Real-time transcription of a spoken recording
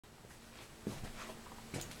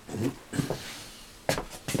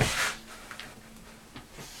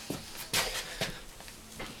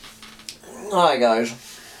Hi guys.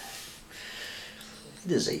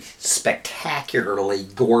 It is a spectacularly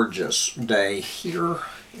gorgeous day here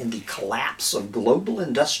in the collapse of global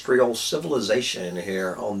industrial civilization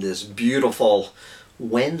here on this beautiful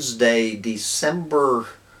Wednesday, December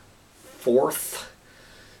 4th,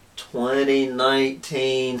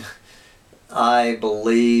 2019, I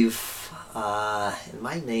believe. And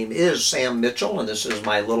my name is Sam Mitchell, and this is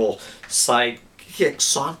my little sidekick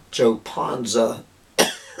Sancho Panza.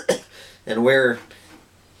 And we're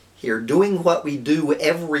here doing what we do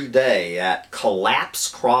every day at Collapse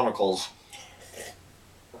Chronicles.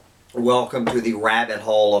 Welcome to the rabbit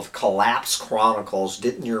hole of Collapse Chronicles.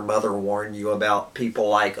 Didn't your mother warn you about people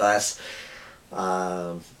like us?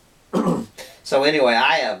 So anyway,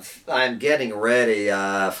 I'm getting ready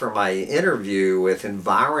for my interview with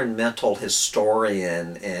environmental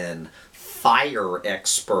historian and fire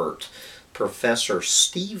expert Professor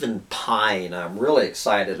Stephen Pine. I'm really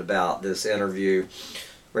excited about this interview.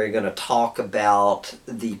 We're going to talk about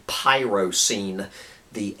the Pyrocene,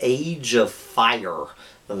 the age of fire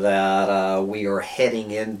that we are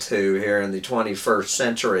heading into here in the 21st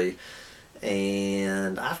century.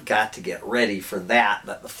 And I've got to get ready for that.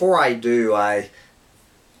 But before I do, I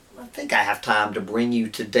think I have time to bring you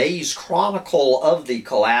today's Chronicle of the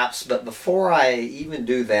Collapse. But before I even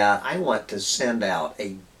do that, I want to send out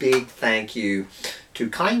a big thank you to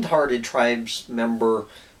kind-hearted tribes member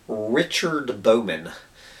Richard Bowman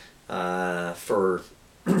for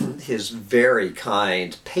his very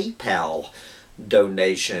kind PayPal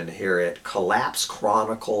donation here at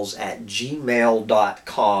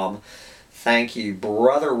collapsechronicles@gmail.com. Thank you,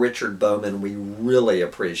 Brother Richard Bowman. We really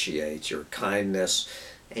appreciate your kindness,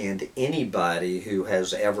 and anybody who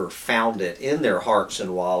has ever found it in their hearts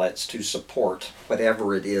and wallets to support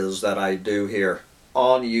whatever it is that I do here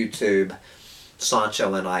on YouTube.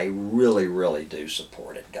 Sancho and I really, really do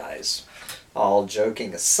support it, guys. All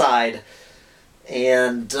joking aside.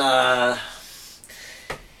 And, you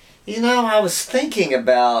know, I was thinking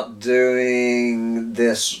about doing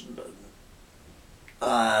this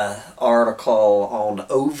article on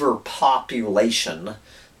overpopulation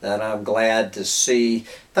that I'm glad to see.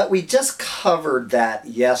 But we just covered that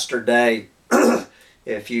yesterday.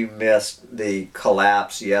 If you missed the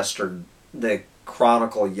collapse yesterday, the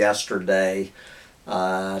Chronicle yesterday,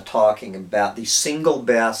 talking about the single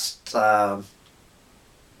best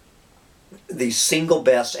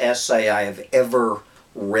essay I have ever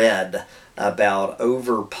read about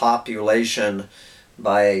overpopulation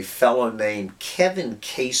by a fellow named Kevin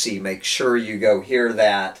Casey. Make sure you go hear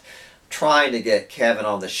that. Trying to get Kevin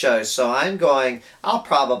on the show, so I'll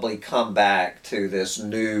probably come back to this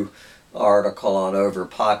new article on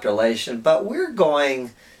overpopulation, but we're going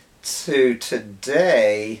to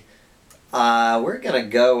today, we're going to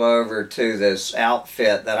go over to this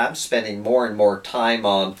outfit that I'm spending more and more time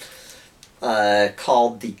on,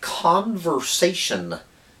 called The Conversation: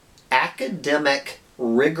 Academic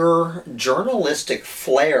Rigor, Journalistic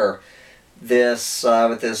Flair. This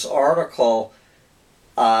with this article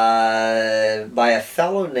by a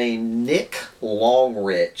fellow named Nick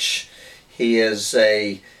Longrich. He is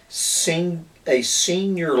a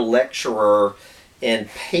senior lecturer in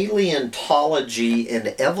paleontology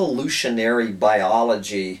and evolutionary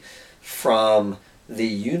biology from the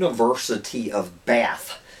University of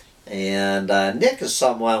Bath. And Nick is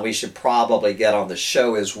someone we should probably get on the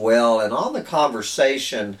show as well. And on the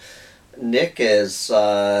conversation, Nick is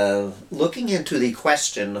looking into the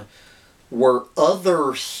question, were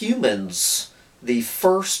other humans the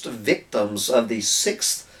first victims of the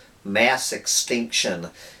Sixth Mass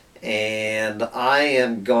Extinction? And I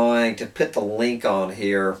am going to put the link on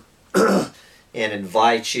here and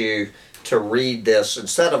invite you to read this.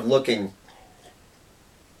 Instead of looking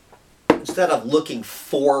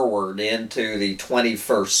forward into the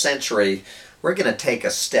 21st century, we're going to take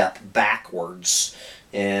a step backwards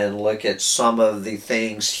and look at some of the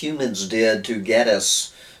things humans did to get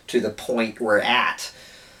us to the point we're at.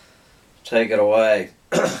 Take it away,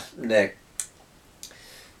 Nick.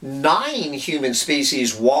 9 human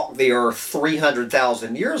species walked the earth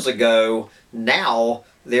 300,000 years ago. Now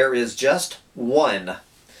there is just 1.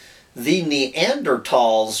 The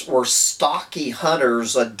Neanderthals were stocky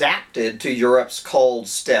hunters adapted to Europe's cold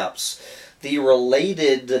steppes. The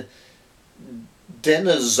related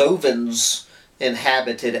Denisovans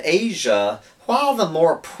inhabited Asia, while the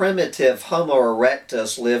more primitive Homo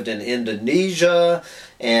erectus lived in Indonesia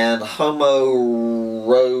and Homo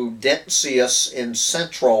rhodensius in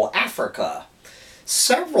Central Africa.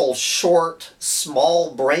 several short,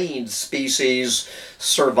 small-brained species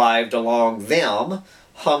survived along them.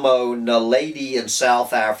 Homo naledi in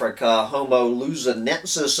South Africa, Homo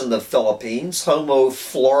luzonensis in the Philippines, Homo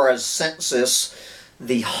florescensis,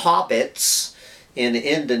 the hobbits in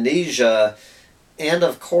Indonesia, and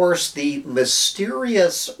of course the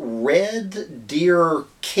mysterious red deer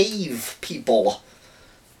cave people.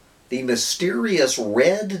 The mysterious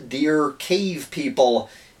red deer cave people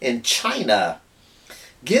in China.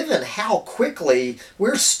 Given how quickly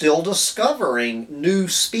we're still discovering new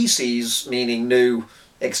species, meaning new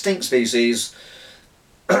extinct species,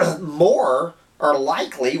 more are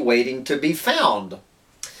likely waiting to be found.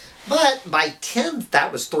 But by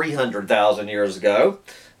that was 300,000 years ago,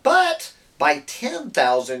 but by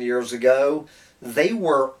 10,000 years ago, they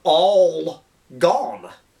were all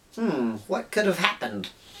gone. What could have happened?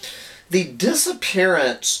 The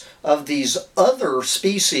disappearance of these other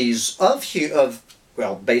species of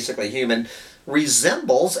well, basically human,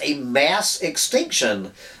 resembles a mass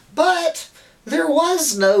extinction, but there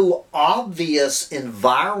was no obvious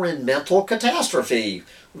environmental catastrophe,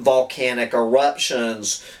 volcanic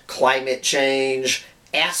eruptions, climate change,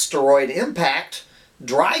 asteroid impact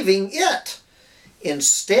driving it.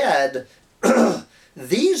 Instead,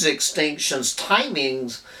 these extinctions'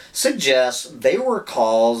 timings suggest they were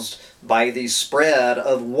caused by the spread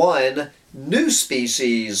of one new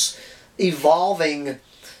species, evolving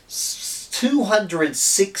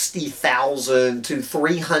 260,000 to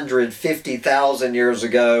 350,000 years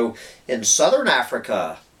ago in southern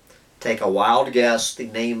Africa. Take a wild guess, the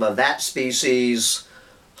name of that species: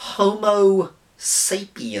 Homo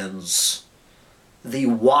sapiens, the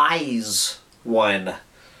wise one.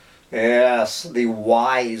 Yes, the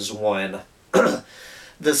wise one.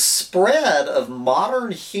 The spread of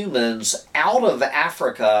modern humans out of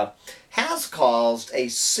Africa has caused a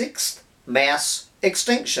sixth mass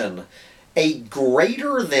extinction, a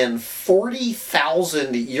greater than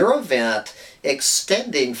 40,000 year event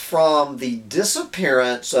extending from the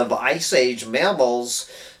disappearance of Ice Age mammals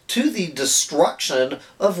to the destruction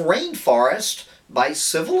of rainforest by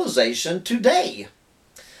civilization today.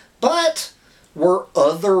 But were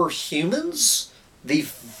other humans the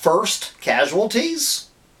first casualties?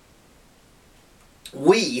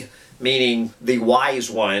 We, meaning the wise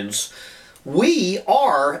ones, we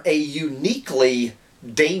are a uniquely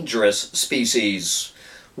dangerous species.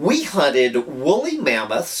 We hunted woolly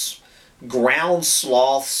mammoths, ground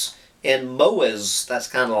sloths, and moas, that's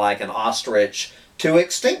kind of like an ostrich, to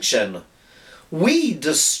extinction. We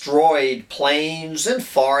destroyed plains and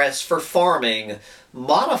forests for farming,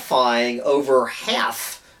 modifying over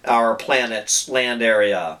half our planet's land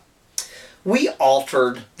area. We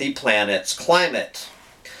altered the planet's climate.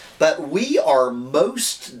 But we are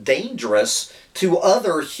most dangerous to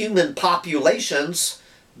other human populations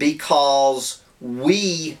because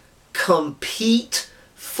we compete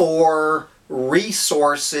for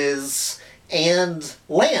resources and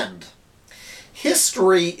land.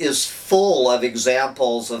 History is full of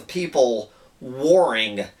examples of people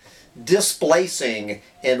warring, displacing,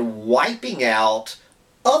 and wiping out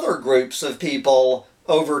other groups of people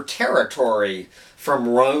over territory, from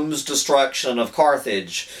Rome's destruction of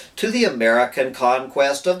Carthage to the American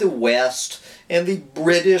conquest of the West and the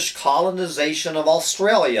British colonization of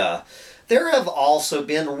Australia. There have also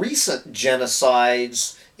been recent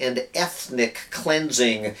genocides and ethnic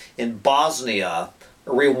cleansing in Bosnia,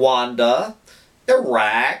 Rwanda,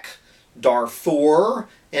 Iraq, Darfur,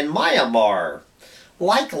 and Myanmar.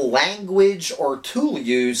 Like language or tool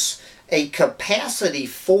use, a capacity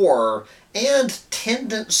for and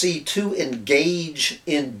tendency to engage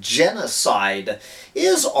in genocide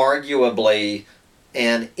is arguably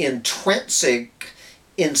an intrinsic,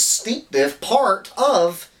 instinctive part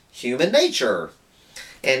of human nature.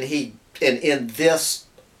 And in this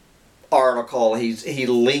article, he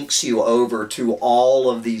links you over to all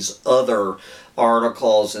of these other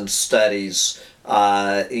articles and studies,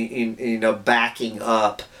 backing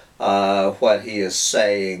up what he is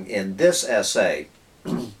saying in this essay.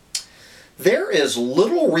 There is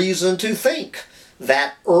little reason to think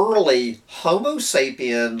that early Homo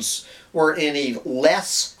sapiens were any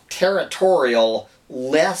less territorial,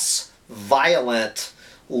 less violent,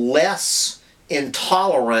 less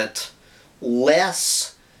intolerant,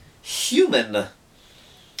 less human.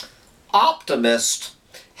 Optimists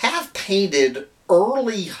have painted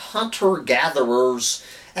early hunter-gatherers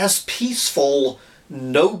as peaceful,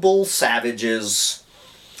 noble savages,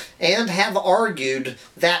 and have argued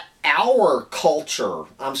that our culture,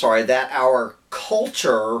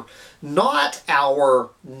 not our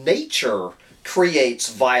nature,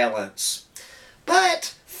 creates violence.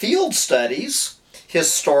 But field studies,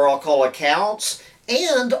 historical accounts,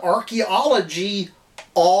 and archaeology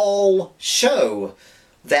all show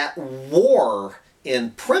that war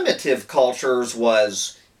in primitive cultures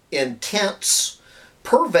was intense,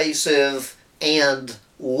 pervasive, and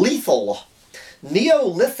lethal.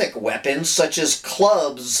 Neolithic weapons such as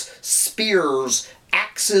clubs, spears,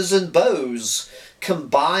 axes, and bows,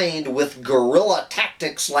 combined with guerrilla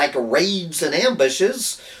tactics like raids and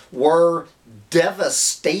ambushes, were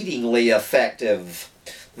devastatingly effective.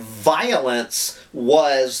 Violence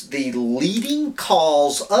was the leading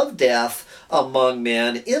cause of death among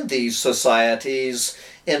men in these societies,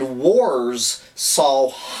 and wars saw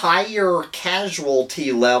higher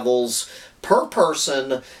casualty levels per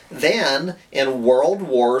person than in World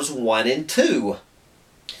Wars I and II.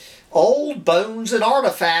 Old bones and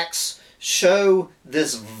artifacts show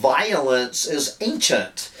this violence is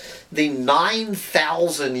ancient. The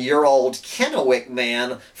 9,000-year-old Kennewick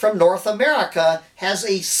man from North America has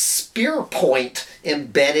a spear point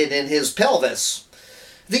embedded in his pelvis.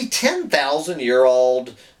 The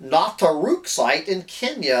 10,000-year-old Nataruk site in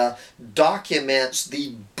Kenya documents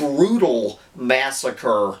the brutal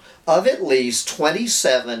massacre of at least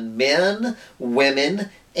 27 men, women,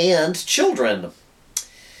 and children.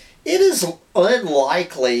 It is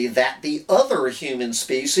unlikely that the other human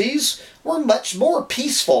species were much more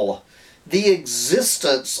peaceful. The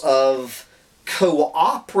existence of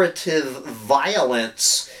cooperative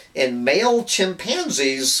violence in male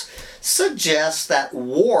chimpanzees suggests that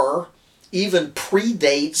war even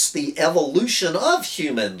predates the evolution of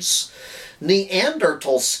humans.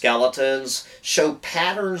 Neanderthal skeletons show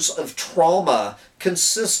patterns of trauma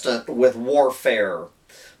consistent with warfare,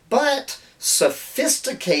 but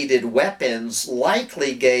sophisticated weapons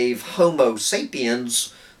likely gave Homo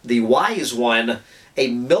sapiens, the wise one, a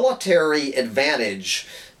military advantage.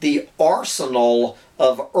 The arsenal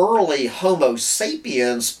of early Homo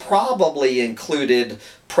sapiens probably included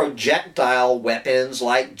projectile weapons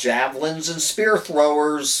like javelins and spear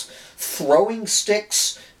throwers, throwing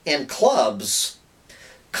sticks, and clubs.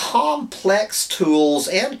 Complex tools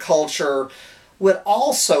and culture would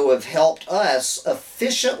also have helped us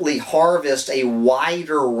efficiently harvest a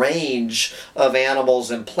wider range of animals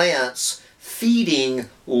and plants, feeding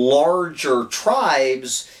larger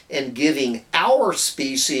tribes and giving our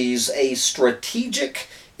species a strategic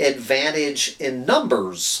advantage in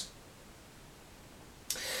numbers.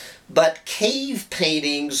 But cave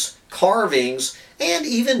paintings, carvings, and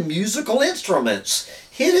even musical instruments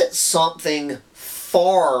hit at something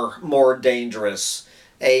far more dangerous: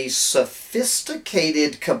 a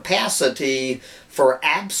sophisticated capacity for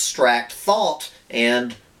abstract thought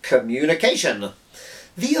and communication.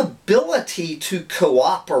 The ability to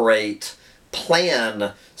cooperate,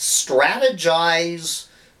 plan, strategize,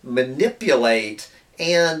 manipulate,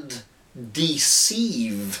 and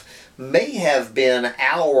deceive may have been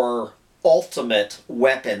our ultimate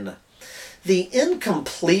weapon. The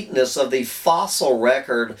incompleteness of the fossil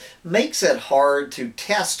record makes it hard to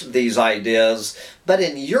test these ideas, but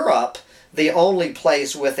in Europe, the only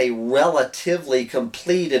place with a relatively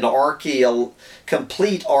complete archaeological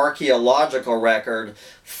record,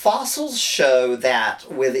 fossils show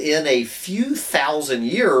that within a few thousand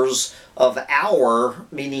years of our,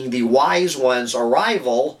 meaning the wise ones'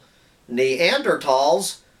 arrival,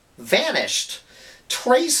 Neanderthals vanished.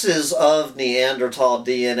 Traces of Neanderthal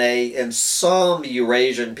DNA in some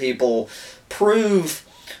Eurasian people prove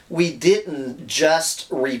we didn't just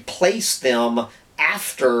replace them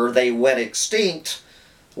after they went extinct.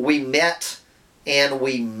 We met and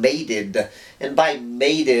we mated. And by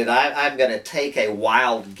mated, I'm going to take a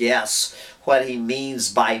wild guess what he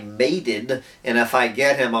means by mated. And if I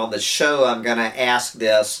get him on the show, I'm going to ask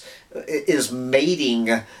this. Is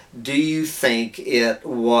mating, do you think it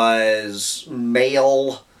was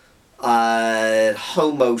male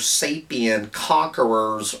Homo sapien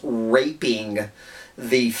conquerors raping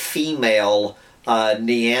the female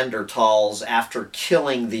Neanderthals after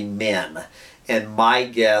killing the men? And my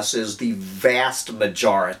guess is the vast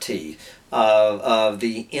majority of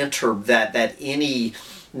the that any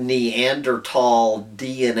Neanderthal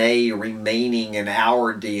DNA remaining in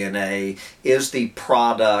our DNA is the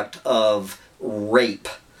product of rape.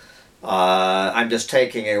 I'm just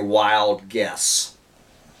taking a wild guess.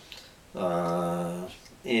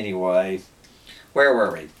 Anyway, where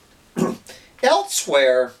were we?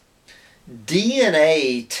 Elsewhere,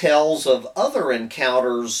 DNA tells of other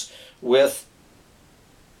encounters with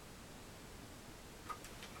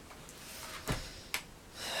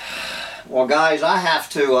well, guys, I have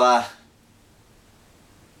to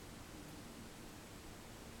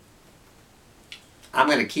I'm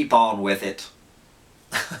going to keep on with it.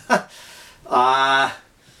 Oh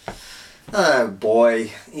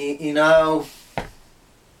boy, you know,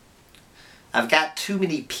 I've got too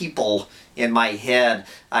many people in my head.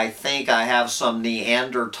 I think I have some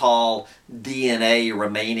Neanderthal DNA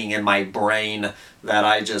remaining in my brain that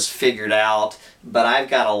I just figured out. But I've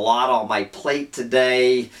got a lot on my plate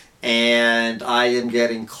today, and I am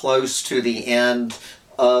getting close to the end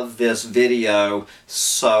of this video.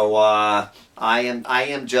 So I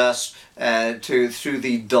am just through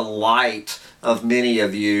the delight of many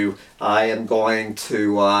of you, I am going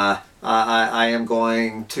to I am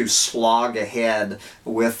going to slog ahead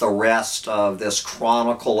with the rest of this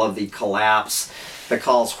Chronicle of the Collapse,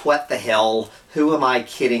 because what the hell, who am I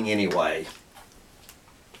kidding anyway?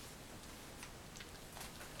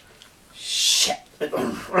 Shit.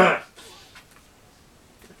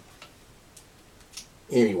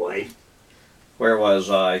 Anyway, where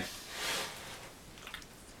was I?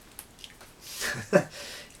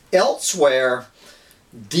 Elsewhere,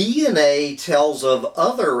 DNA tells of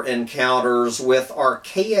other encounters with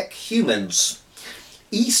archaic humans.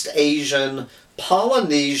 East Asian,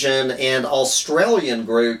 Polynesian, and Australian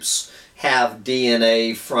groups have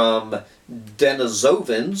DNA from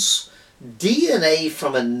Denisovans. DNA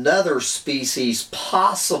from another species,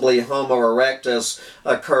 possibly Homo erectus,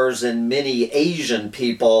 occurs in many Asian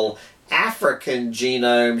people. African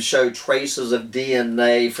genomes show traces of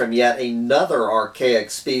DNA from yet another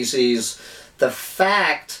archaic species. The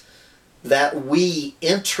fact that we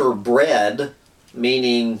interbred,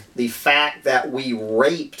 meaning the fact that we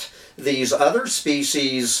raped these other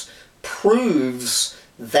species, proves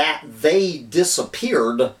that they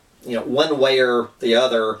disappeared, one way or the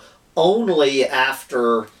other, only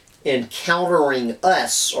after encountering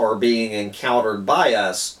us or being encountered by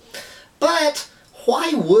us. But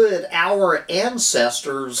why would our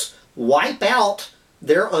ancestors wipe out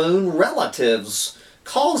their own relatives,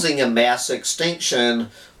 causing a mass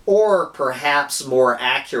extinction, or perhaps more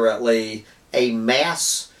accurately, a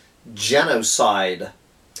mass genocide?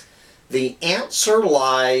 The answer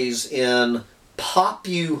lies in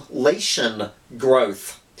population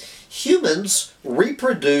growth. Humans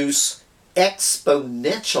reproduce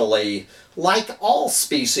exponentially, like all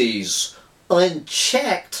species.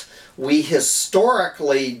 Unchecked, we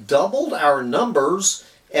historically doubled our numbers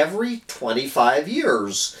every 25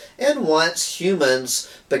 years. And once humans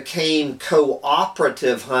became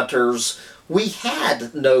cooperative hunters, we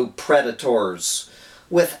had no predators.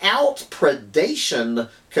 Without predation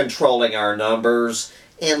controlling our numbers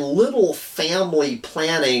and little family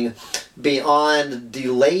planning beyond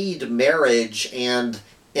delayed marriage and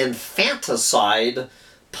infanticide,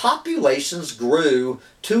 populations grew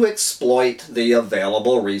to exploit the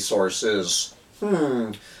available resources.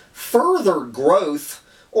 Further growth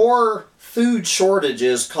or food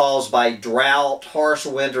shortages caused by drought, harsh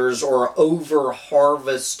winters, or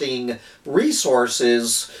over-harvesting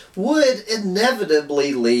resources would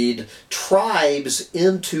inevitably lead tribes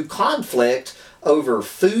into conflict over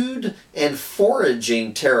food and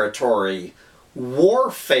foraging territory.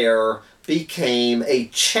 Warfare became a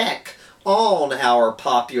check on our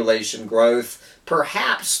population growth,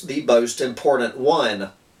 perhaps the most important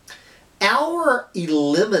one. Our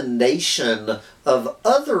elimination of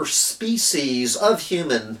other species of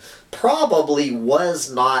human probably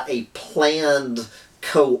was not a planned,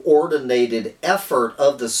 coordinated effort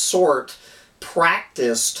of the sort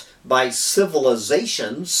practiced by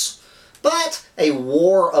civilizations, but a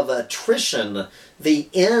war of attrition. The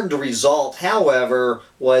end result, however,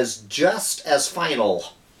 was just as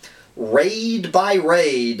final. Raid by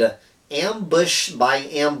raid, ambush by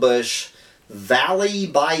ambush, valley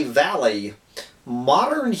by valley,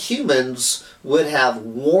 modern humans would have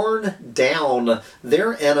worn down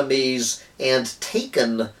their enemies and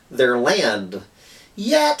taken their land.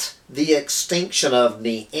 Yet, the extinction of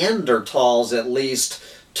Neanderthals, at least,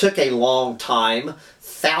 took a long time,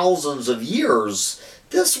 thousands of years.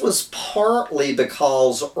 This was partly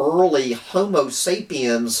because early Homo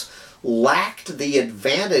sapiens lacked the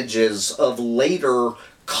advantages of later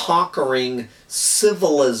conquering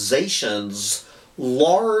civilizations.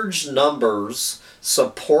 Large numbers,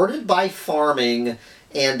 supported by farming,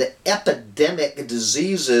 and epidemic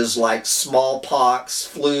diseases like smallpox,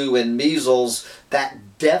 flu, and measles that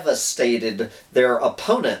devastated their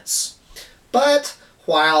opponents. But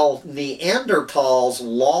while Neanderthals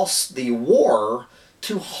lost the war,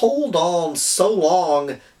 to hold on so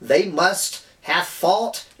long they must have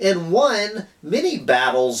fought and won many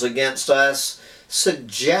battles against us,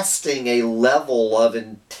 suggesting a level of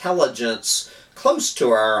intelligence close to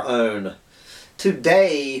our own.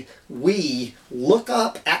 Today, we look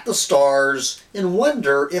up at the stars and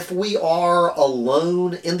wonder if we are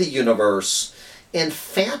alone in the universe. In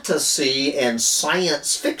fantasy and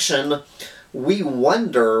science fiction, we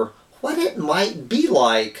wonder what it might be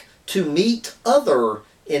like to meet other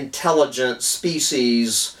intelligent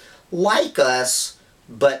species like us,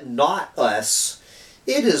 but not us.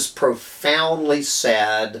 It is profoundly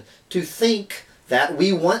sad to think that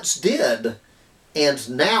we once did, and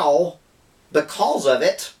now, because of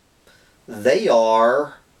it, they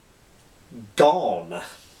are gone.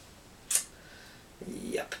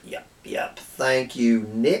 Yep. Thank you,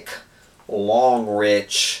 Nick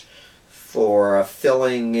Longrich, for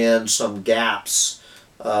filling in some gaps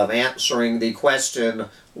of answering the question,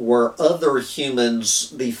 were other humans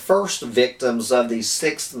the first victims of the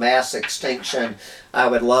sixth mass extinction? I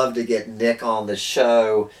would love to get Nick on the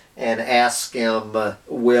show and ask him,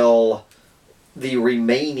 will the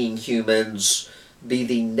remaining humans be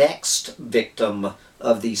the next victim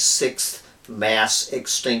of the sixth mass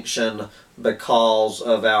extinction because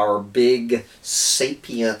of our big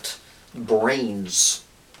sapient brains?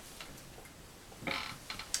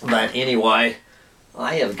 But anyway,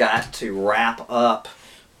 I have got to wrap up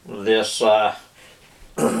this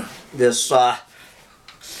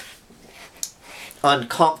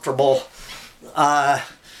uncomfortable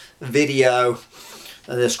video,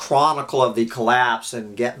 this Chronicle of the Collapse,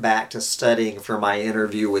 and get back to studying for my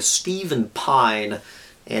interview with Stephen Pine.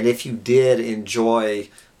 And if you did enjoy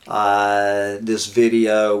this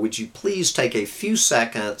video, would you please take a few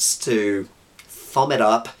seconds to thumb it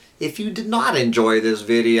up? If you did not enjoy this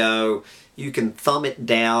video, you can thumb it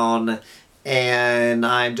down. And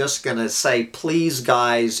I'm just going to say, please,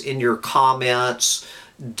 guys, in your comments,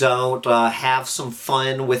 don't have some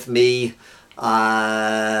fun with me.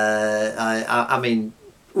 I mean,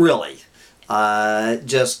 really,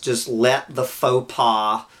 just let the faux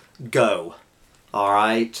pas go. All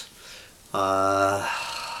right.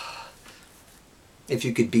 If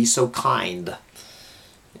you could be so kind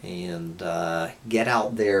and get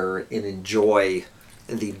out there and enjoy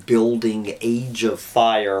the building age of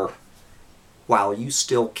fire while you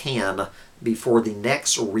still can before the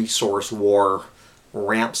next resource war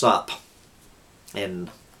ramps up. And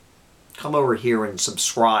come over here and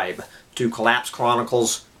subscribe to Collapse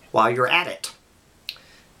Chronicles while you're at it.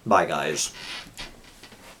 Bye, guys.